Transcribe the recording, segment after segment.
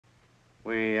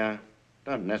We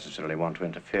don't necessarily want to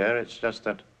interfere. It's just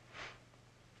that...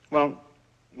 Well,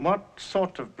 what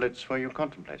sort of blitz were you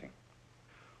contemplating?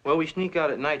 Well, we sneak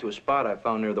out at night to a spot I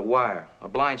found near the wire, a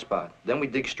blind spot. Then we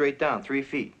dig straight down 3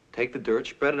 feet, take the dirt,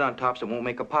 spread it on top so it won't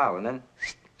make a pile, and then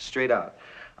straight out.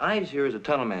 Ives here is a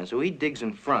tunnel man, so he digs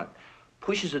in front,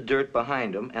 pushes the dirt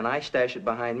behind him, and I stash it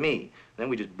behind me. Then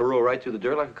we just burrow right through the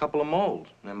dirt like a couple of moles.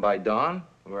 And then by dawn,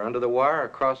 we're under the wire,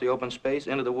 across the open space,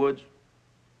 into the woods,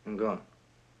 and gone.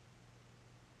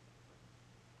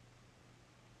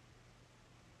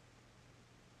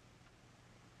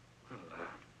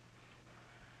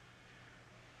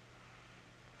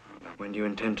 When do you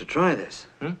intend to try this?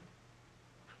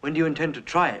 When do you intend to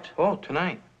try it? Oh,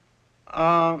 tonight.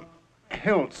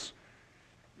 Hilts,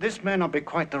 this may not be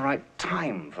quite the right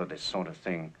time for this sort of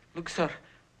thing. Look, sir,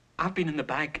 I've been in the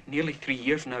bag nearly 3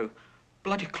 years now.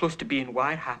 Bloody close to being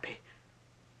wire happy.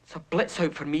 It's a blitz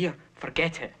out for me or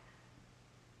forget it.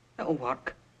 It'll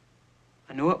work.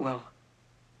 I know it will.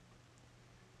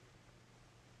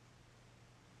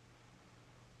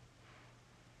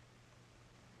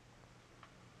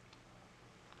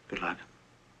 Good luck.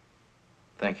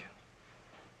 Thank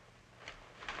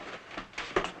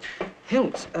you.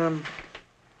 Hilts,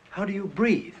 how do you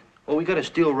breathe? Well, we got a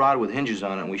steel rod with hinges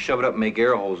on it, and we shove it up and make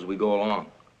air holes as we go along.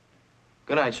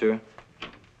 Good night, sir.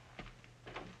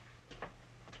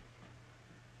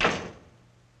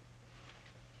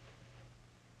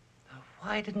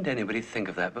 Why didn't anybody think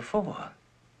of that before?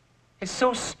 It's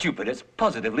so stupid, it's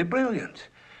positively brilliant.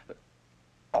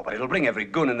 Oh, but it'll bring every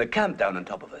gun in the camp down on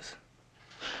top of us.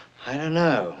 I don't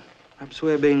know. Perhaps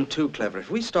we're being too clever. If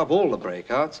we stop all the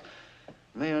breakouts, it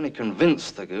may only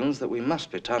convince the goons that we must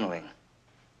be tunneling.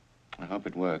 I hope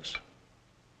it works.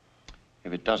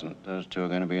 If it doesn't, those two are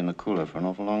going to be in the cooler for an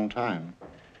awful long time.